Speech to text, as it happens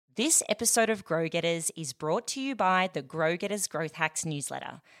This episode of Grow Getters is brought to you by the Grow Getters Growth Hacks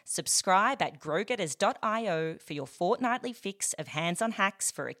newsletter. Subscribe at growgetters.io for your fortnightly fix of hands-on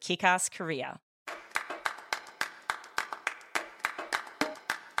hacks for a kick-ass career.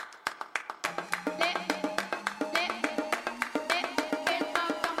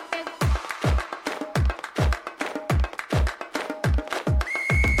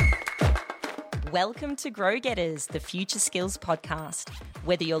 Welcome to Grow Getters, the Future Skills podcast.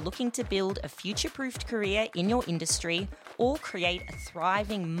 Whether you're looking to build a future-proofed career in your industry or create a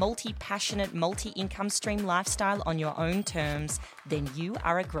thriving, multi-passionate, multi-income stream lifestyle on your own terms, then you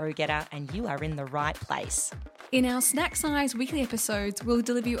are a Grow Getter and you are in the right place. In our snack-sized weekly episodes, we'll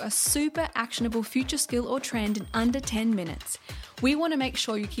deliver you a super actionable future skill or trend in under 10 minutes. We want to make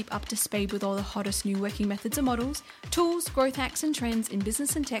sure you keep up to speed with all the hottest new working methods and models, tools, growth hacks and trends in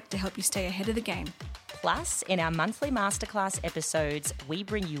business and tech to help you stay ahead of the game. Plus, in our monthly masterclass episodes, we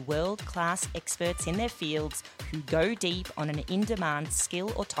bring you world-class experts in their fields who go deep on an in-demand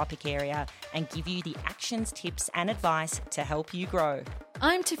skill or topic area and give you the actions, tips and advice to help you grow.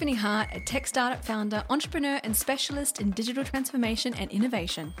 I'm Tiffany Hart, a tech startup founder, entrepreneur and specialist in digital transformation and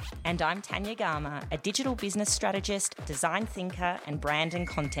innovation. And I'm Tanya Garma, a digital business strategist, design thinker and brand and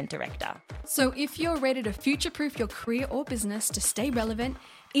content director. So if you're ready to future-proof your career or business to stay relevant,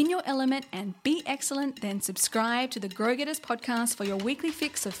 in your element and be excellent, then subscribe to the Grow Getters podcast for your weekly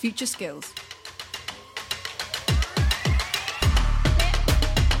fix of future skills.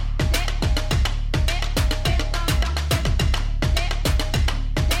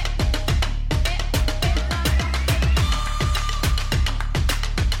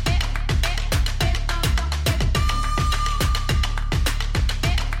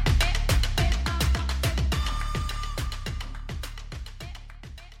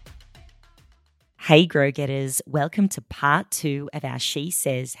 Hey Grow Getters, welcome to part 2 of our She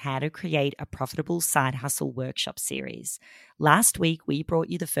Says How to Create a Profitable Side Hustle workshop series. Last week, we brought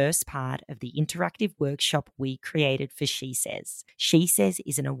you the first part of the interactive workshop we created for She Says. She Says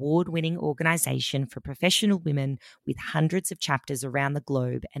is an award-winning organisation for professional women with hundreds of chapters around the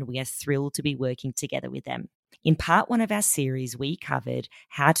globe, and we are thrilled to be working together with them. In part 1 of our series, we covered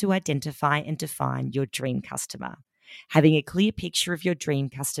how to identify and define your dream customer. Having a clear picture of your dream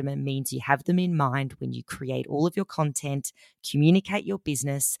customer means you have them in mind when you create all of your content, communicate your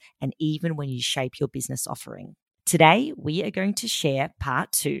business, and even when you shape your business offering. Today, we are going to share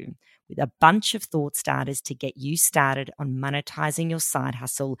part 2 with a bunch of thought starters to get you started on monetizing your side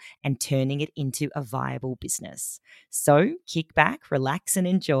hustle and turning it into a viable business. So kick back, relax, and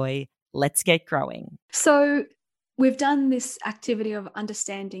enjoy. Let's get growing. So we've done this activity of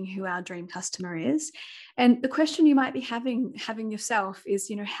understanding who our dream customer is. And the question you might be having yourself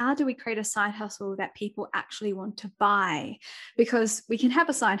is, how do we create a side hustle that people actually want to buy? Because we can have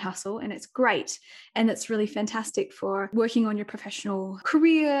a side hustle and it's great. And it's really fantastic for working on your professional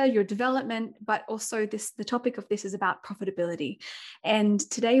career, your development, but also the topic of this is about profitability. And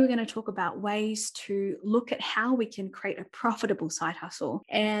today we're going to talk about ways to look at how we can create a profitable side hustle.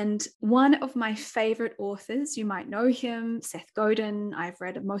 And one of my favorite authors, you might know him, Seth Godin. I've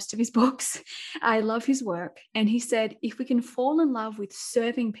read most of his books. I love his work. And he said, if we can fall in love with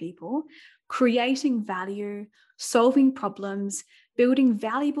serving people, creating value, solving problems, building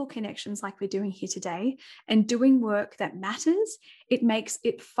valuable connections like we're doing here today, and doing work that matters, it makes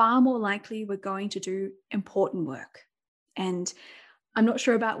it far more likely we're going to do important work. And I'm not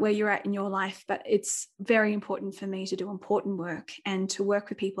sure about where you're at in your life, but it's very important for me to do important work and to work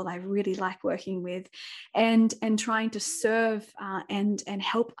with people I really like working with and trying to serve and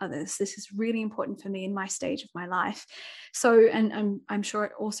help others. This is really important for me in my stage of my life. So, and I'm sure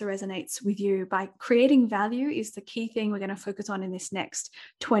it also resonates with you. By creating value is the key thing we're going to focus on in this next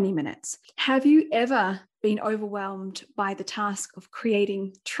 20 minutes. Have you ever been overwhelmed by the task of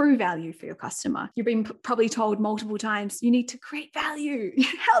creating true value for your customer? You've been probably told multiple times, you need to create value.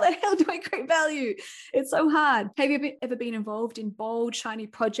 How the hell do I create value? It's so hard. Have you ever been involved in bold, shiny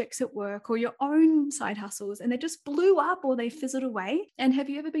projects at work or your own side hustles and they just blew up or they fizzled away? And have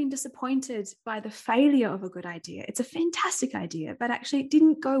you ever been disappointed by the failure of a good idea? It's a fantastic idea, but actually it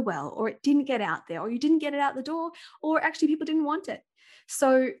didn't go well, or it didn't get out there, or you didn't get it out the door, or actually people didn't want it.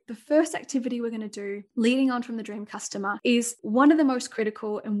 So the first activity we're going to do, leading on from the dream customer, is one of the most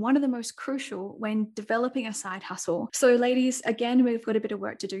critical and one of the most crucial when developing a side hustle. So ladies, again, we've got a bit of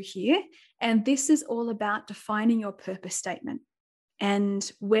work to do here. And this is all about defining your purpose statement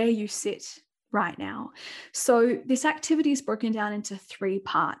and where you sit right now. So this activity is broken down into 3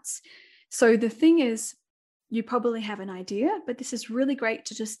 parts. So the thing is, you probably have an idea, but this is really great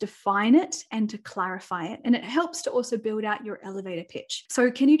to just define it and to clarify it. And it helps to also build out your elevator pitch. So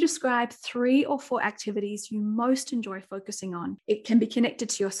can you describe 3 or 4 activities you most enjoy focusing on? It can be connected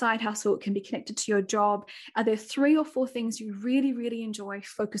to your side hustle. It can be connected to your job. Are there 3 or 4 things you really, really enjoy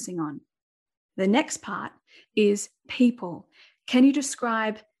focusing on? The next part is people. Can you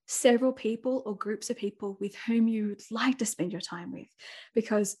describe several people or groups of people with whom you'd like to spend your time with?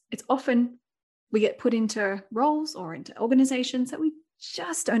 Because it's often we get put into roles or into organizations that we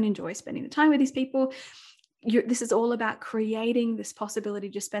just don't enjoy spending the time with these people. This is all about creating this possibility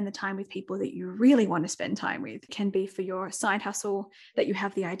to spend the time with people that you really want to spend time with. It can be for your side hustle that you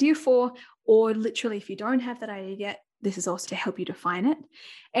have the idea for, or literally if you don't have that idea yet, this is also to help you define it.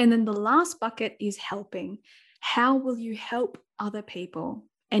 And then the last bucket is helping. How will you help other people?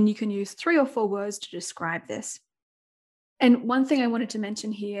 And you can use 3 or 4 words to describe this. And one thing I wanted to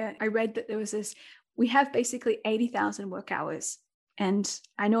mention here, I read that there was this, we have basically 80,000 work hours. And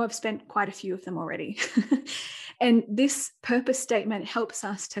I know I've spent quite a few of them already. And this purpose statement helps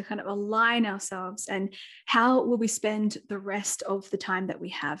us to kind of align ourselves and how will we spend the rest of the time that we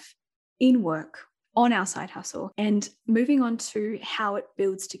have in work on our side hustle. And moving on to how it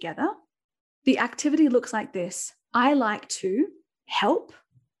builds together, the activity looks like this. I like to help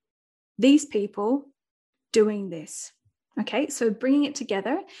these people doing this. Okay, so bringing it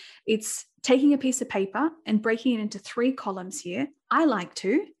together, it's taking a piece of paper and breaking it into 3 columns here. I like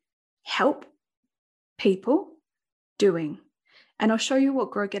to help people doing. And I'll show you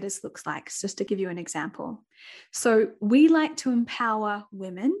what Grow Getters looks like, just to give you an example. So we like to empower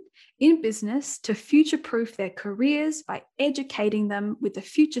women in business to future-proof their careers by educating them with the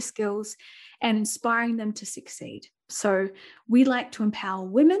future skills and inspiring them to succeed. So we like to empower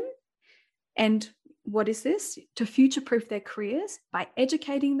women, and what is this? To future-proof their careers by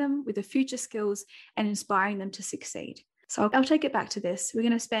educating them with the future skills and inspiring them to succeed. So I'll take it back to this. We're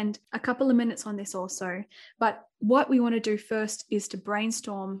going to spend a couple of minutes on this also. But what we want to do first is to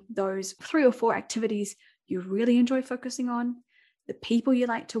brainstorm those 3 or 4 activities you really enjoy focusing on, the people you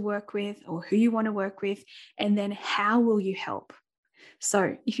like to work with or who you want to work with, and then how will you help?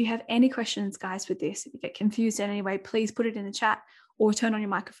 So if you have any questions, guys, with this, if you get confused in any way, please put it in the chat or turn on your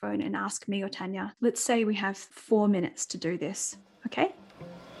microphone and ask me or Tanya. Let's say we have 4 minutes to do this, okay?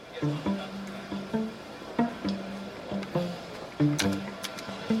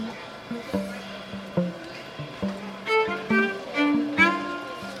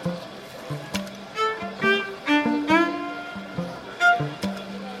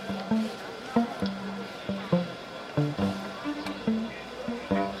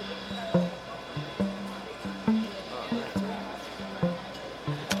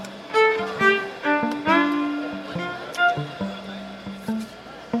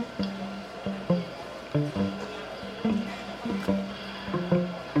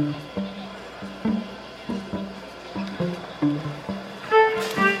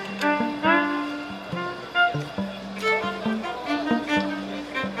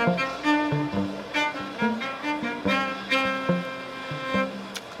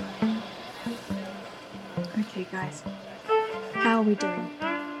 Okay, guys, how are we doing?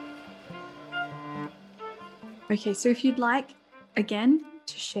 Okay, so if you'd like, again,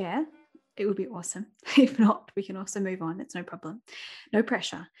 to share, it would be awesome. If not, we can also move on. It's no problem. No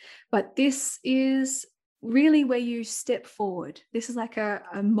pressure. But this is really where you step forward. This is like a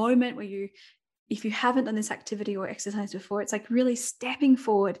moment where you, if you haven't done this activity or exercise before, it's like really stepping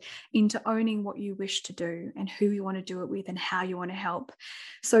forward into owning what you wish to do and who you want to do it with and how you want to help.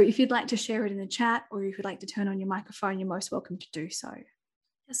 So if you'd like to share it in the chat or if you'd like to turn on your microphone, you're most welcome to do so.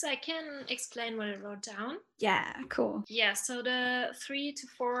 So I can explain what I wrote down. Yeah, cool. Yeah, so the 3 to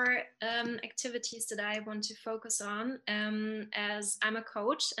 4 activities that I want to focus on, as I'm a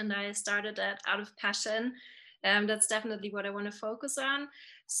coach and I started that out of passion, that's definitely what I want to focus on.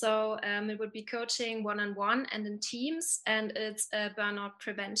 So it would be coaching one-on-one and in teams, and it's burnout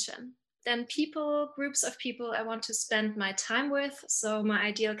prevention. Then groups of people I want to spend my time with. So my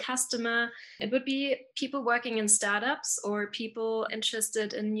ideal customer, it would be people working in startups or people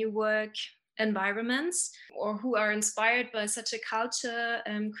interested in new work environments or who are inspired by such a culture,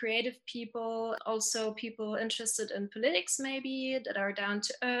 creative people, also people interested in politics maybe, that are down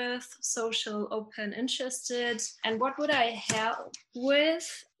to earth, social, open, interested. And what would I help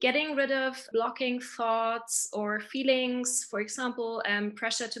with? Getting rid of blocking thoughts or feelings, for example,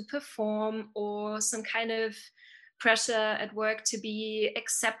 pressure to perform or some kind of pressure at work to be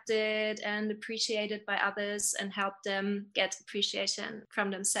accepted and appreciated by others, and help them get appreciation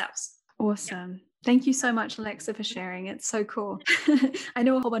from themselves. Awesome. Yeah. Thank you so much, Alexa, for sharing. It's so cool. I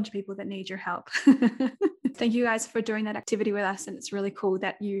know a whole bunch of people that need your help. Thank you guys for doing that activity with us. And it's really cool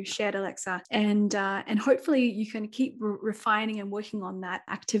that you shared, Alexa. And hopefully you can keep refining and working on that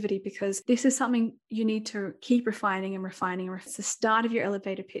activity, because this is something you need to keep refining and refining. It's the start of your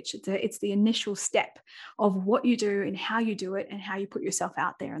elevator pitch. It's the initial step of what you do and how you do it and how you put yourself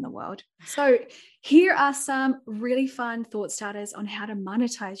out there in the world. So here are some really fun thought starters on how to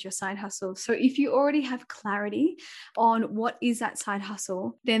monetize your side hustle. So if you already have clarity on what is that side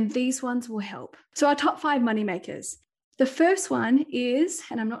hustle, then these ones will help. So our top 5 money makers. The first one is,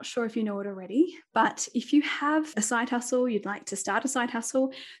 and I'm not sure if you know it already, but if you have a side hustle, you'd like to start a side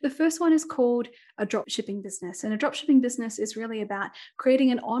hustle, the first one is called a dropshipping business. And a dropshipping business is really about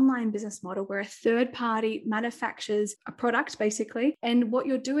creating an online business model where a third party manufactures a product, basically. And what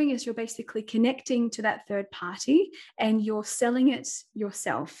you're doing is you're basically connecting to that third party and you're selling it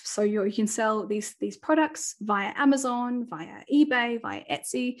yourself. So you can sell these products via Amazon, via eBay, via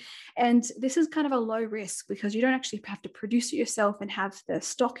Etsy. And this is kind of a low risk because you don't actually have to produce it yourself and have the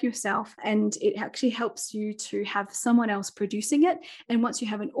stock yourself. And it actually helps you to have someone else producing it. And once you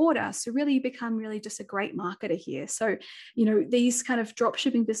have an order, so really you become really just a great marketer here. So, these kind of drop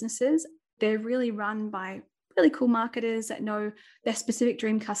shipping businesses, they're really run by really cool marketers that know their specific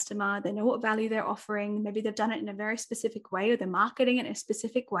dream customer. They know what value they're offering. Maybe they've done it in a very specific way, or they're marketing it in a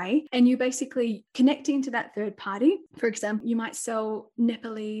specific way. And you basically connecting to that third party. For example, you might sell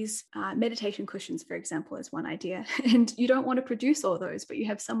Nepalese meditation cushions, for example, as one idea. And you don't want to produce all those, but you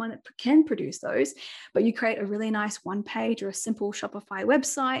have someone that can produce those. But you create a really nice one page or a simple Shopify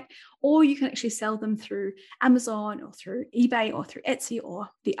website, or you can actually sell them through Amazon or through eBay or through Etsy or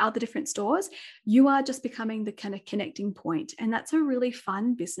the other different stores. You are just becoming the kind of connecting point. And that's a really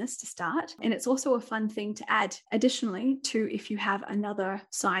fun business to start. And it's also a fun thing to add additionally to if you have another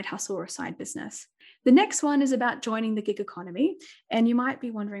side hustle or side business. The next one is about joining the gig economy. And you might be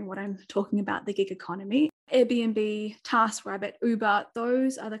wondering what I'm talking about, the gig economy. Airbnb, TaskRabbit, Uber,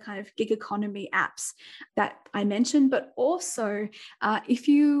 those are the kind of gig economy apps that I mentioned. But also, if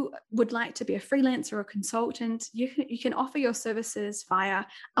you would like to be a freelancer or a consultant, you can offer your services via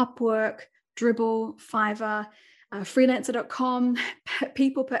Upwork, Dribbble, Fiverr, freelancer.com,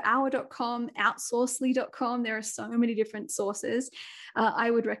 peopleperhour.com, outsourcely.com. There are so many different sources.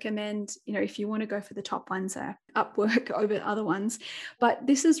 I would recommend, if you want to go for the top ones, Upwork over other ones. But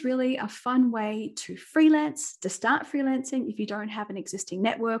this is really a fun way to freelance, to start freelancing if you don't have an existing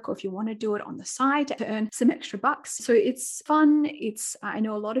network, or if you want to do it on the side to earn some extra bucks. So it's fun. I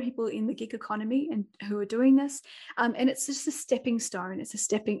know a lot of people in the gig economy and who are doing this, and it's just a stepping stone. It's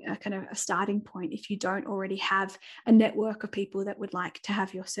a kind of a starting point if you don't already have a network of people that would like to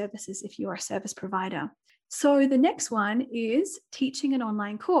have your services if you are a service provider. So the next one is teaching an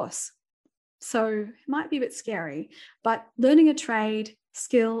online course. So it might be a bit scary, but learning a trade,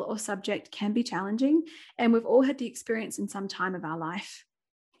 skill, or subject can be challenging. And we've all had the experience in some time of our life.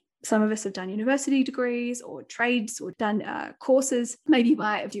 Some of us have done university degrees or trades or done courses, maybe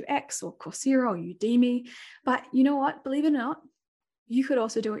by edX or Coursera or Udemy. But you know what? Believe it or not, you could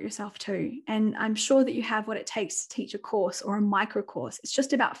also do it yourself too. And I'm sure that you have what it takes to teach a course or a micro course. It's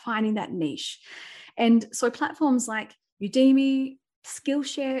just about finding that niche. And so platforms like Udemy,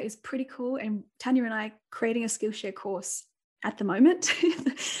 Skillshare is pretty cool. And Tanya and I are creating a Skillshare course at the moment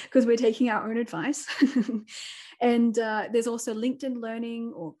because we're taking our own advice. And there's also LinkedIn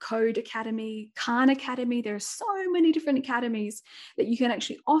Learning or Code Academy, Khan Academy. There are so many different academies that you can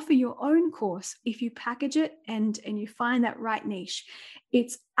actually offer your own course if you package it and you find that right niche.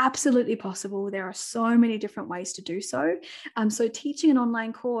 It's absolutely possible. There are so many different ways to do so. So teaching an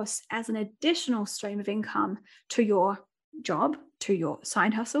online course as an additional stream of income to your job, to your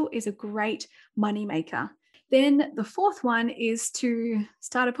side hustle, is a great money maker. Then the fourth one is to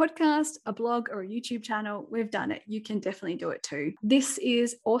start a podcast, a blog, or a YouTube channel. We've done it. You can definitely do it too. This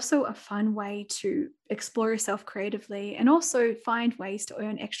is also a fun way to explore yourself creatively and also find ways to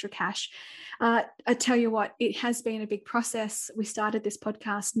earn extra cash. I tell you what, it has been a big process. We started this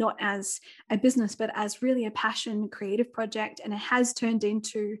podcast not as a business, but as really a passion creative project. And it has turned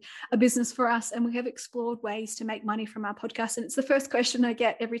into a business for us. And we have explored ways to make money from our podcast. And it's the first question I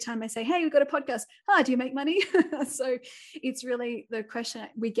get every time I say, hey, we've got a podcast. Do you make money? So it's really the question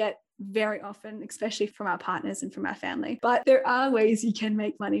we get very often, especially from our partners and from our family. But there are ways you can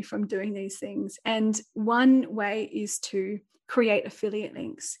make money from doing these things. And one way is to create affiliate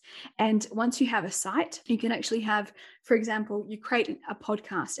links. And once you have a site, you can actually have, for example, you create a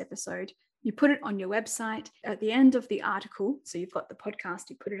podcast episode. You put it on your website at the end of the article. So you've got the podcast,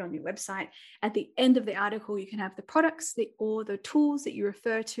 you put it on your website. At the end of the article, you can have the products or the tools that you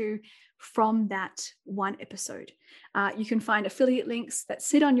refer to from that one episode. You can find affiliate links that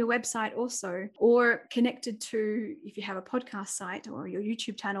sit on your website also, or connected to, if you have a podcast site or your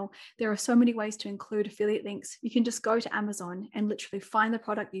YouTube channel, there are so many ways to include affiliate links. You can just go to Amazon and literally find the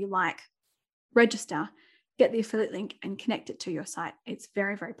product you like, register, get the affiliate link and connect it to your site. It's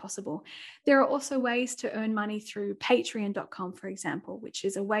very, very possible. There are also ways to earn money through patreon.com, for example, which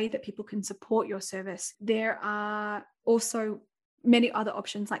is a way that people can support your service. There are also many other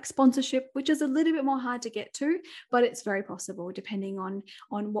options like sponsorship, which is a little bit more hard to get to, but it's very possible depending on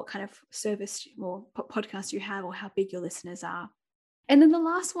what kind of service or podcast you have or how big your listeners are. And then the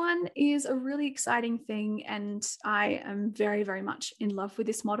last one is a really exciting thing, and I am very, very much in love with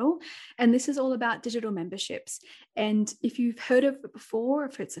this model. And this is all about digital memberships. And if you've heard of it before,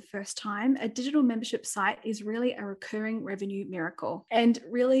 if it's the first time, a digital membership site is really a recurring revenue miracle. And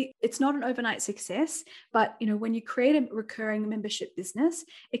really, it's not an overnight success, but when you create a recurring membership business,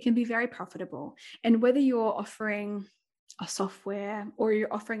 it can be very profitable. And whether you're offering a software or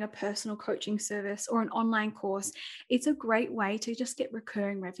you're offering a personal coaching service or an online course, it's a great way to just get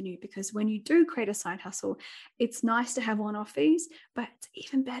recurring revenue, because when you do create a side hustle, it's nice to have one-off fees, but it's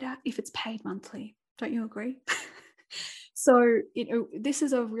even better if it's paid monthly. Don't you agree? So, this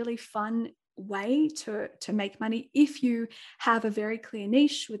is a really fun way to make money if you have a very clear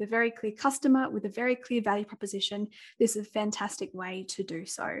niche with a very clear customer with a very clear value proposition. This is a fantastic way to do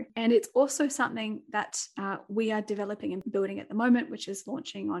so, and it's also something that we are developing and building at the moment, which is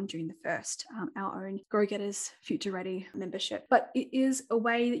launching on June the 1st, our own Grow Getters Future Ready membership. But it is a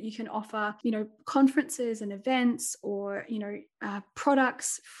way that you can offer conferences and events, or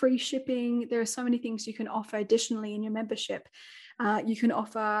products, free shipping. There are so many things you can offer additionally in your membership. You can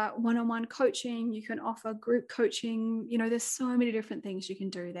offer one-on-one coaching, you can offer group coaching, there's so many different things you can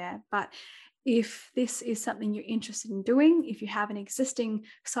do there. But if this is something you're interested in doing, if you have an existing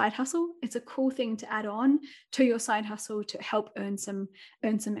side hustle, it's a cool thing to add on to your side hustle to help earn some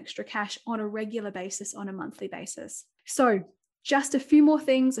extra cash on a regular basis, on a monthly basis. So just a few more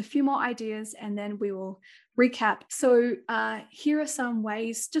things, a few more ideas, and then we will recap. So here are some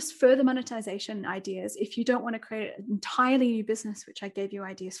ways, just further monetization ideas. If you don't want to create an entirely new business, which I gave you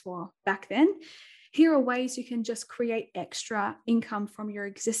ideas for back then, here are ways you can just create extra income from your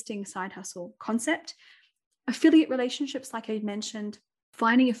existing side hustle concept. Affiliate relationships, like I mentioned,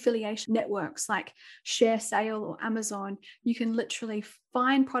 finding affiliation networks like ShareSale or Amazon. You can literally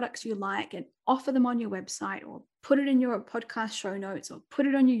find products you like and offer them on your website, or put it in your podcast show notes, or put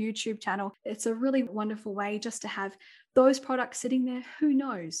it on your YouTube channel. It's a really wonderful way just to have those products sitting there. Who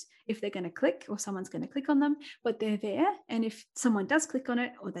knows if they're going to click or someone's going to click on them, but they're there. And if someone does click on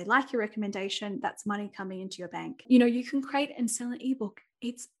it or they like your recommendation, that's money coming into your bank. You can create and sell an ebook.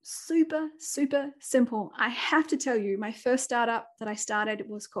 It's super, super simple. I have to tell you, my first startup that I started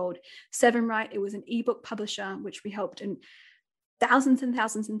was called SevenWrite. It was an ebook publisher, which we helped in thousands and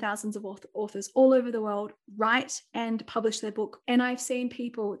thousands and thousands of authors all over the world write and publish their book. And I've seen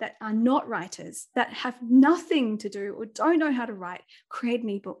people that are not writers, that have nothing to do or don't know how to write, create an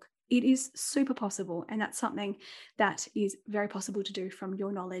ebook. It is super possible. And that's something that is very possible to do from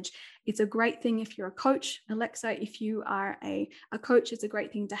your knowledge. It's a great thing if you're a coach. Alexa, if you are a coach, it's a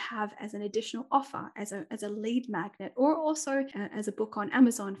great thing to have as an additional offer, as a lead magnet, or also as a book on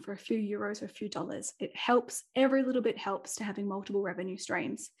Amazon for a few euros or a few dollars. It helps. Every little bit helps to having multiple revenue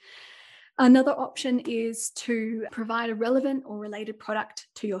streams. Another option is to provide a relevant or related product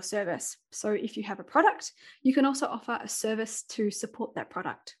to your service. So if you have a product, you can also offer a service to support that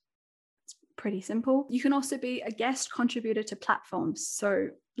product. Pretty simple. You can also be a guest contributor to platforms. So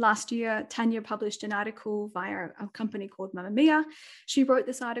last year, Tanya published an article via a company called Mamamia. She wrote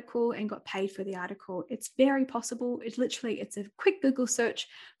this article and got paid for the article. It's very possible. It's a quick Google search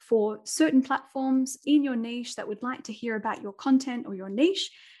for certain platforms in your niche that would like to hear about your content or your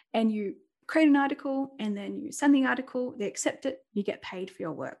niche, and you create an article and then you send the article, they accept it, you get paid for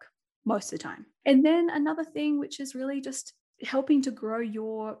your work most of the time. And then another thing, which is really just helping to grow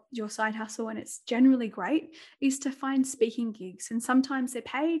your side hustle, and it's generally great, is to find speaking gigs. And sometimes they're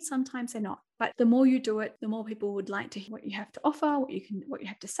paid, sometimes they're not. But the more you do it, the more people would like to hear what you have to offer, what you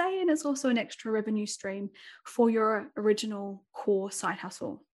have to say. And it's also an extra revenue stream for your original core side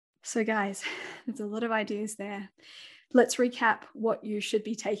hustle. So guys, there's a lot of ideas there. Let's recap what you should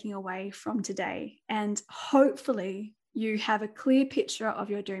be taking away from today. And hopefully you have a clear picture of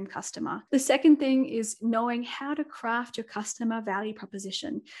your dream customer. The second thing is knowing how to craft your customer value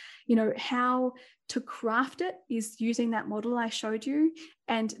proposition. How to craft it is using that model I showed you.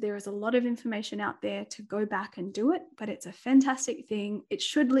 And there is a lot of information out there to go back and do it, but it's a fantastic thing. It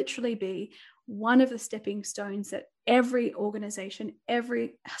should literally be one of the stepping stones that every organization,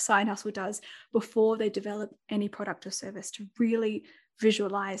 every side hustle does before they develop any product or service, to really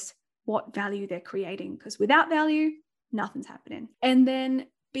visualize what value they're creating. Because without value, nothing's happening. And then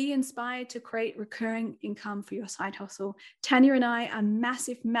be inspired to create recurring income for your side hustle. Tanya and I are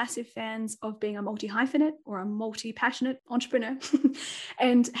massive, massive fans of being a multi-hyphenate or a multi-passionate entrepreneur.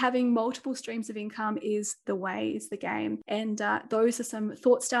 And having multiple streams of income is the way, is the game. And those are some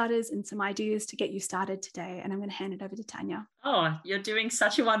thought starters and some ideas to get you started today. And I'm going to hand it over to Tanya. Oh, you're doing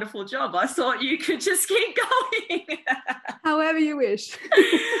such a wonderful job. I thought you could just keep going. However you wish.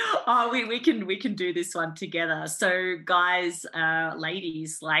 Oh, we can do this one together. So guys,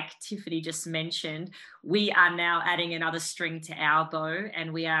 ladies, like Tiffany just mentioned, we are now adding another string to our bow,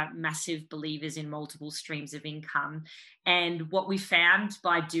 and we are massive believers in multiple streams of income. And what we found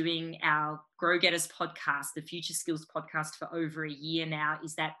by doing our Grow Getters podcast, the Future Skills podcast, for over a year now,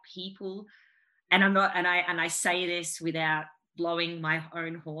 is that people, and I say this without blowing my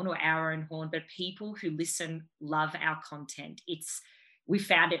own horn or our own horn, but people who listen love our content. We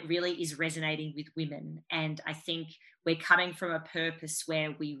found it really is resonating with women. And I think we're coming from a purpose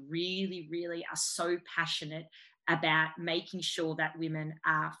where we really, really are so passionate about making sure that women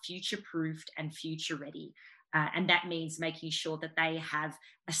are future-proofed and future-ready. And that means making sure that they have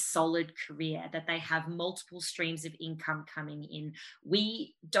a solid career, that they have multiple streams of income coming in.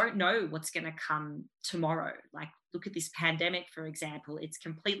 We don't know what's going to come tomorrow. Like, look at this pandemic, for example. It's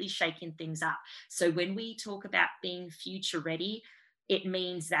completely shaking things up. So when we talk about being future ready, it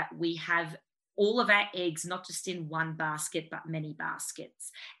means that we have all of our eggs, not just in one basket, but many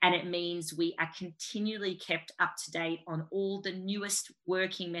baskets. And it means we are continually kept up to date on all the newest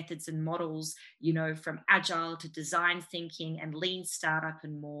working methods and models, from agile to design thinking and lean startup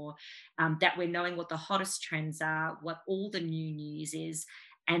and more, that we're knowing what the hottest trends are, what all the new news is.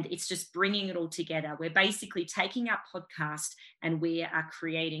 And it's just bringing it all together. We're basically taking our podcast and we are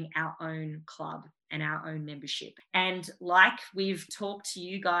creating our own club and our own membership. And like we've talked to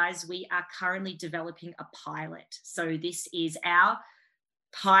you guys, we are currently developing a pilot. So this is our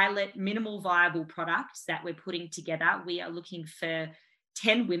pilot minimal viable product that we're putting together. We are looking for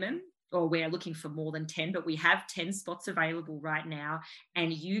 10 women, or we're looking for more than 10, but we have 10 spots available right now.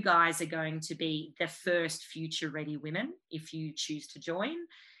 And you guys are going to be the first future ready women if you choose to join,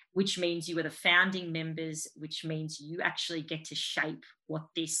 which means you are the founding members, which means you actually get to shape what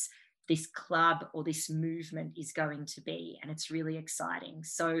this club or this movement is going to be. And it's really exciting.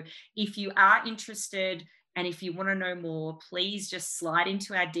 So if you are interested, and if you want to know more, please just slide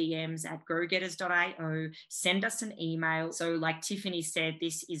into our DMs at growgetters.io, send us an email. So like Tiffany said,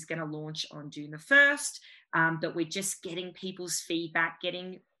 this is going to launch on June the 1st, but we're just getting people's feedback,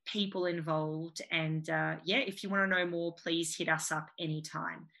 getting people involved. And if you want to know more, please hit us up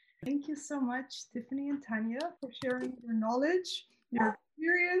anytime. Thank you so much, Tiffany and Tanya, for sharing your knowledge, your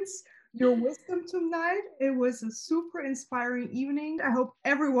experience, your wisdom tonight. It was a super inspiring evening. I hope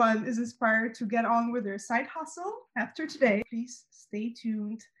everyone is inspired to get on with their side hustle after today. Please stay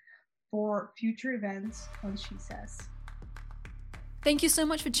tuned for future events on She Says. Thank you so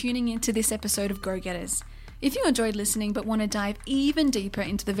much for tuning in to this episode of Grow Getters. If you enjoyed listening but want to dive even deeper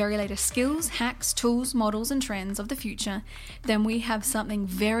into the very latest skills, hacks, tools, models and trends of the future, then we have something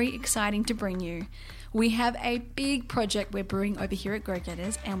very exciting to bring you. We have a big project we're brewing over here at Grow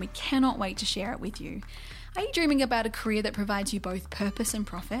Getters, and we cannot wait to share it with you. Are you dreaming about a career that provides you both purpose and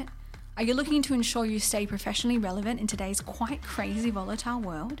profit? Are you looking to ensure you stay professionally relevant in today's quite crazy, volatile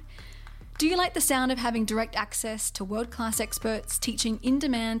world? Do you like the sound of having direct access to world-class experts teaching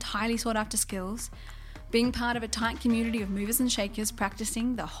in-demand, highly sought-after skills? Being part of a tight community of movers and shakers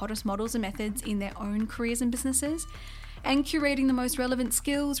practicing the hottest models and methods in their own careers and businesses? And curating the most relevant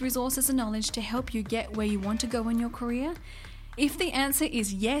skills, resources and knowledge to help you get where you want to go in your career? If the answer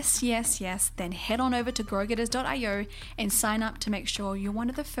is yes, yes, yes, then head on over to growgetters.io and sign up to make sure you're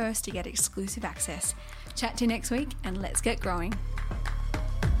one of the first to get exclusive access. Chat to you next week, and let's get growing.